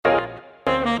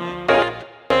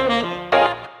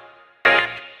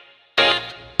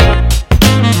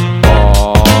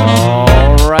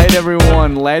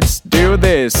let's do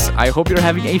this. I hope you're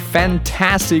having a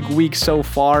fantastic week so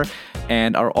far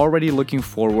and are already looking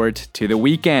forward to the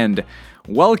weekend.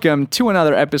 Welcome to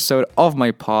another episode of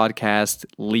my podcast,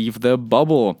 Leave the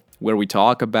Bubble, where we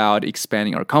talk about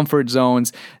expanding our comfort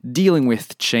zones, dealing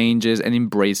with changes, and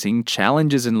embracing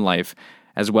challenges in life,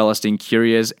 as well as staying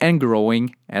curious and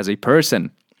growing as a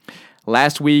person.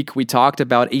 Last week, we talked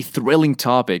about a thrilling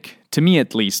topic, to me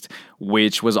at least,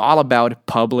 which was all about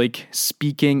public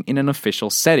speaking in an official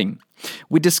setting.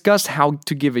 We discussed how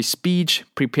to give a speech,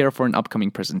 prepare for an upcoming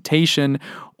presentation,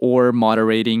 or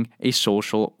moderating a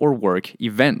social or work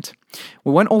event.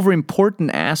 We went over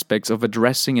important aspects of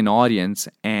addressing an audience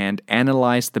and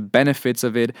analyzed the benefits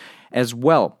of it as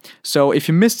well. So if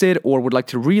you missed it or would like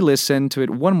to re-listen to it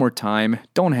one more time,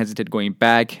 don't hesitate going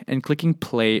back and clicking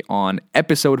play on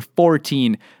episode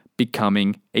 14,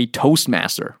 Becoming a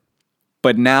Toastmaster.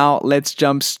 But now let's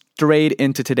jump straight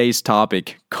into today's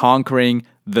topic, conquering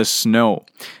the snow.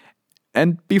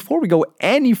 And before we go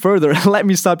any further, let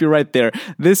me stop you right there.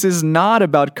 This is not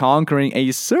about conquering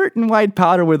a certain white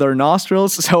powder with our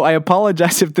nostrils, so I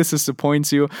apologize if this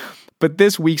disappoints you. But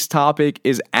this week's topic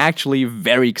is actually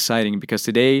very exciting because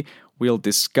today we'll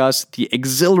discuss the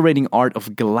exhilarating art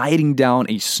of gliding down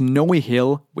a snowy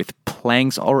hill with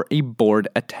planks or a board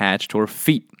attached to our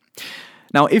feet.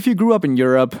 Now, if you grew up in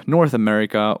Europe, North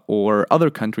America, or other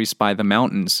countries by the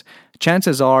mountains,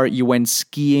 chances are you went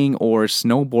skiing or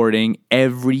snowboarding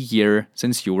every year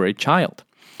since you were a child.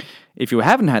 If you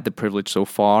haven't had the privilege so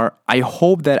far, I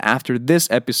hope that after this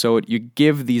episode you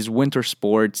give these winter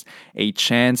sports a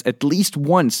chance at least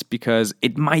once because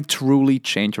it might truly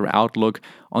change your outlook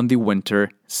on the winter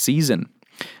season.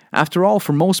 After all,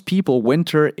 for most people,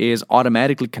 winter is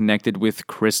automatically connected with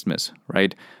Christmas,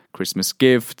 right? Christmas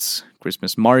gifts,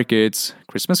 Christmas markets,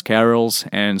 Christmas carols,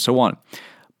 and so on.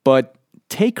 But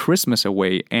take Christmas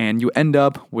away and you end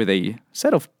up with a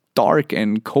set of dark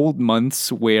and cold months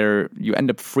where you end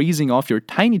up freezing off your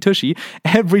tiny tushy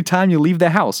every time you leave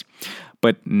the house.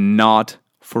 But not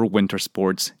for winter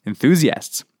sports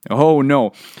enthusiasts. Oh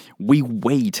no, we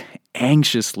wait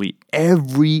anxiously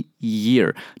every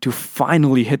year to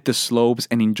finally hit the slopes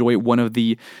and enjoy one of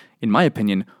the, in my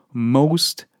opinion,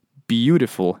 most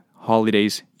beautiful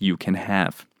holidays you can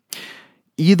have.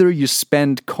 Either you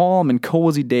spend calm and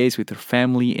cozy days with your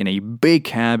family in a big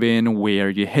cabin where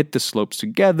you hit the slopes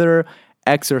together,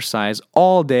 exercise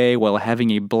all day while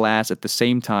having a blast at the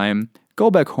same time,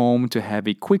 go back home to have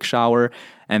a quick shower,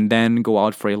 and then go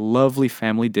out for a lovely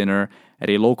family dinner at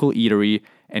a local eatery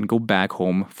and go back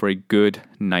home for a good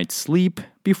night's sleep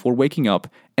before waking up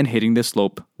and hitting the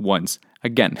slope once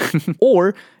again.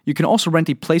 Or you can also rent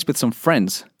a place with some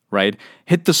friends, right?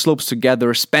 Hit the slopes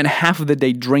together, spend half of the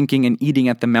day drinking and eating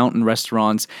at the mountain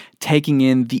restaurants, taking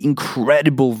in the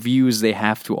incredible views they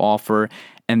have to offer,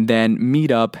 and then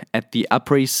meet up at the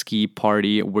après-ski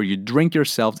party where you drink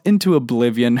yourselves into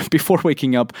oblivion before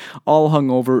waking up all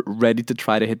hungover, ready to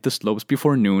try to hit the slopes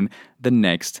before noon the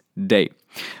next day.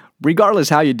 Regardless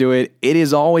how you do it, it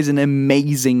is always an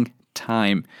amazing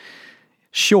time.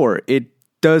 Sure, it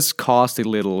does cost a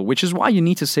little, which is why you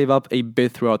need to save up a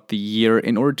bit throughout the year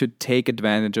in order to take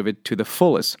advantage of it to the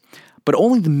fullest. But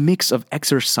only the mix of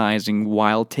exercising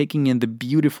while taking in the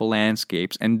beautiful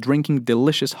landscapes and drinking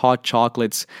delicious hot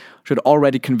chocolates should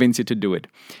already convince you to do it,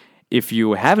 if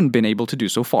you haven't been able to do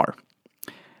so far.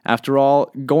 After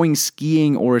all, going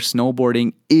skiing or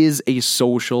snowboarding is a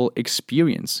social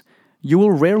experience. You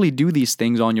will rarely do these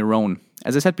things on your own.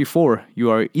 As I said before, you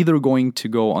are either going to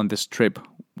go on this trip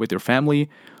with your family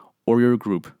or your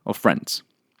group of friends.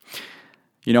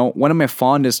 You know, one of my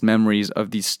fondest memories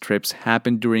of these trips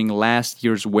happened during last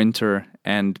year's winter,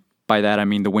 and by that I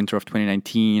mean the winter of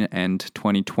 2019 and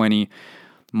 2020.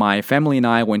 My family and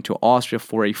I went to Austria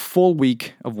for a full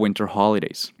week of winter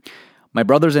holidays. My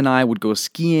brothers and I would go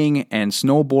skiing and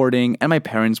snowboarding, and my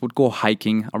parents would go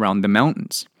hiking around the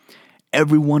mountains.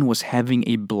 Everyone was having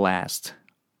a blast.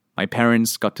 My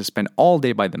parents got to spend all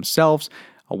day by themselves,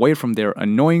 away from their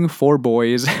annoying four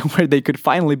boys, where they could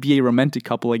finally be a romantic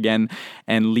couple again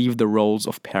and leave the roles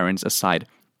of parents aside.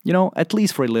 You know, at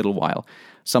least for a little while.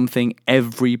 Something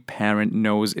every parent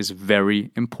knows is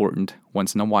very important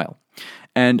once in a while.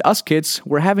 And us kids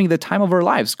were having the time of our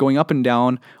lives, going up and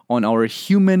down on our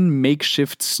human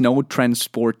makeshift snow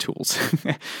transport tools.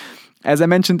 As I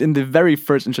mentioned in the very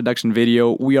first introduction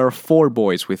video, we are four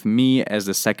boys with me as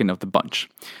the second of the bunch.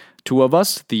 Two of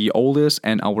us, the oldest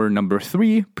and our number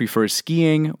 3, prefer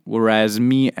skiing, whereas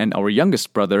me and our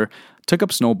youngest brother took up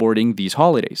snowboarding these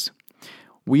holidays.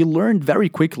 We learned very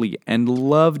quickly and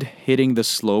loved hitting the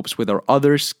slopes with our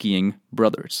other skiing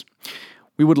brothers.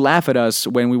 We would laugh at us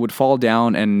when we would fall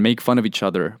down and make fun of each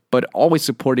other, but always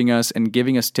supporting us and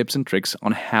giving us tips and tricks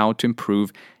on how to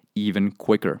improve even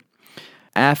quicker.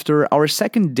 After our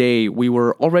second day, we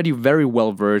were already very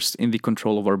well versed in the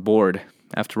control of our board.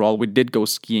 After all, we did go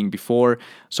skiing before,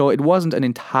 so it wasn't an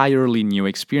entirely new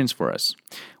experience for us,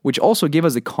 which also gave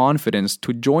us the confidence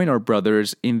to join our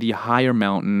brothers in the higher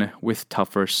mountain with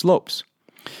tougher slopes.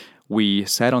 We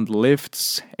sat on the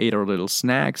lifts, ate our little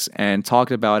snacks, and talked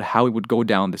about how it would go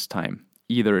down this time,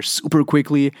 either super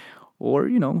quickly or,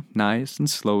 nice and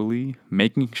slowly,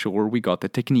 making sure we got the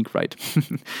technique right.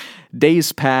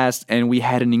 Days passed and we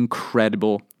had an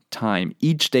incredible time,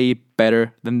 each day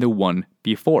better than the one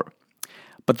before.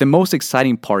 But the most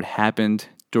exciting part happened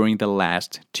during the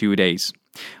last 2 days.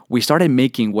 We started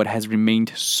making what has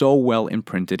remained so well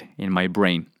imprinted in my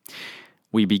brain.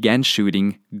 We began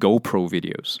shooting GoPro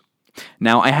videos.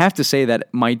 Now, I have to say that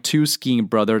my two skiing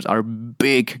brothers are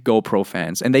big GoPro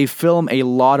fans, and they film a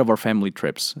lot of our family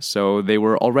trips, so they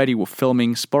were already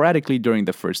filming sporadically during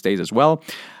the first days as well.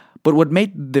 But what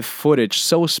made the footage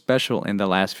so special in the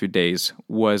last few days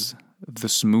was the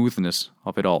smoothness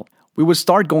of it all. We would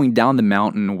start going down the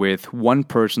mountain with one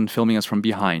person filming us from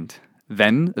behind.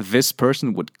 Then this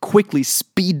person would quickly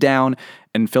speed down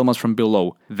and film us from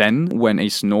below. Then, when a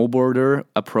snowboarder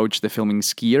approached the filming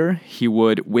skier, he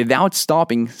would, without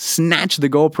stopping, snatch the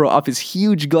GoPro off his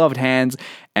huge gloved hands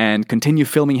and continue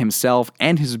filming himself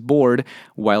and his board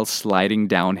while sliding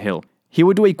downhill. He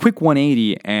would do a quick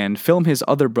 180 and film his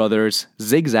other brothers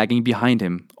zigzagging behind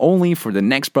him, only for the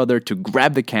next brother to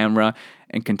grab the camera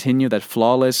and continue that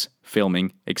flawless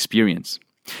filming experience.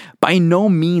 By no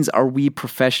means are we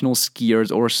professional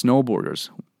skiers or snowboarders.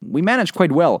 We manage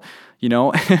quite well,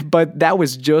 but that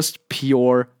was just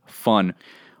pure fun.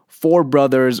 4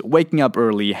 brothers waking up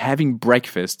early, having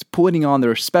breakfast, putting on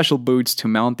their special boots to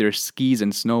mount their skis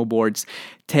and snowboards,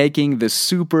 taking the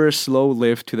super slow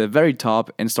lift to the very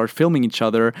top and start filming each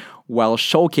other while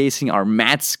showcasing our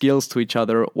mad skills to each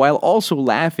other, while also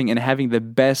laughing and having the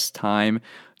best time,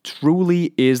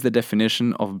 truly is the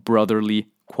definition of brotherly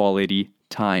quality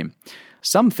time.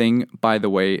 Something, by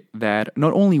the way, that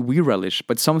not only we relish,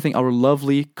 but something our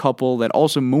lovely couple that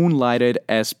also moonlighted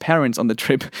as parents on the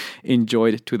trip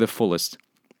enjoyed to the fullest.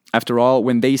 After all,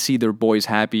 when they see their boys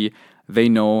happy, they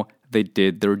know they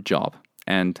did their job.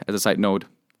 And as a side note,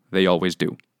 they always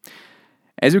do.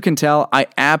 As you can tell, I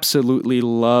absolutely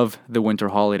love the winter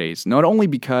holidays, not only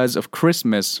because of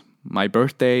Christmas, my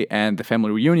birthday, and the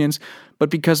family reunions,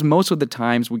 but because most of the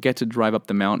times we get to drive up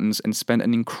the mountains and spend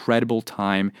an incredible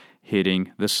time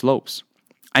hitting the slopes.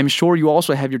 I'm sure you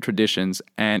also have your traditions,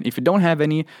 and if you don't have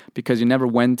any because you never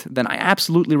went, then I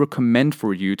absolutely recommend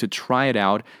for you to try it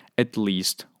out at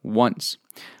least once.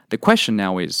 The question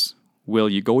now is, will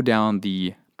you go down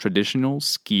the traditional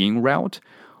skiing route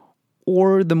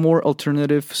or the more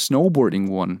alternative snowboarding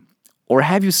one? Or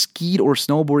have you skied or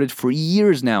snowboarded for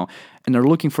years now and are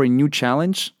looking for a new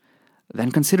challenge?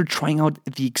 Then consider trying out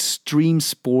the extreme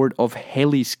sport of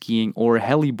heli skiing or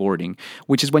heliboarding,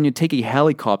 which is when you take a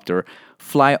helicopter,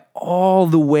 fly all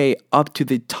the way up to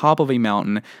the top of a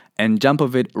mountain, and jump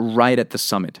off it right at the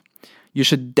summit. You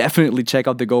should definitely check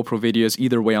out the GoPro videos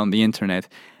either way on the internet.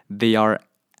 They are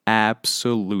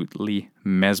absolutely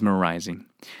mesmerizing.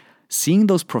 Seeing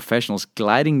those professionals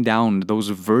gliding down those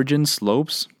virgin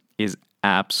slopes is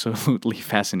absolutely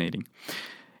fascinating.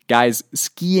 Guys,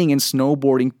 skiing and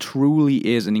snowboarding truly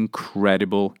is an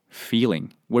incredible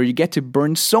feeling where you get to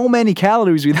burn so many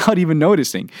calories without even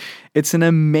noticing. It's an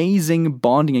amazing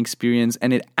bonding experience,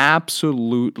 and it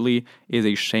absolutely is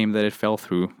a shame that it fell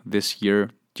through this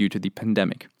year due to the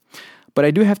pandemic. But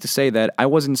I do have to say that I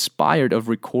was inspired of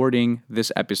recording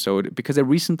this episode because I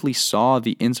recently saw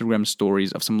the Instagram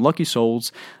stories of some lucky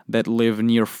souls that live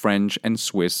near French and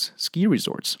Swiss ski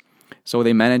resorts. So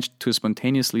they managed to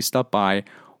spontaneously stop by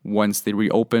once they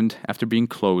reopened after being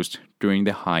closed during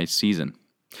the high season.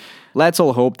 Let's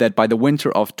all hope that by the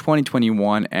winter of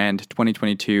 2021 and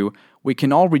 2022, we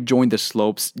can all rejoin the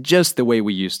slopes just the way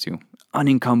we used to,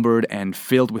 unencumbered and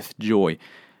filled with joy.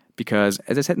 Because,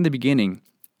 as I said in the beginning,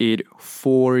 it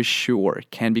for sure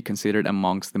can be considered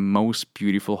amongst the most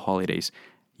beautiful holidays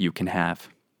you can have.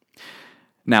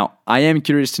 Now, I am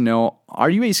curious to know,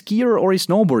 are you a skier or a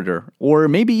snowboarder? Or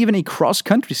maybe even a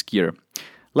cross-country skier?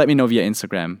 Let me know via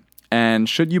Instagram. And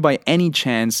should you by any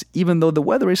chance, even though the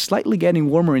weather is slightly getting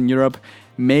warmer in Europe,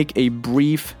 make a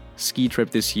brief ski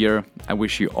trip this year, I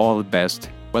wish you all the best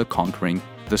while conquering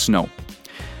the snow.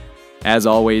 As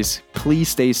always, please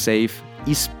stay safe,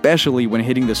 especially when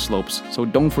hitting the slopes, so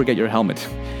don't forget your helmet.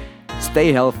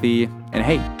 Stay healthy, and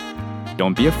hey,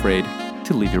 don't be afraid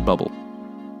to leave your bubble.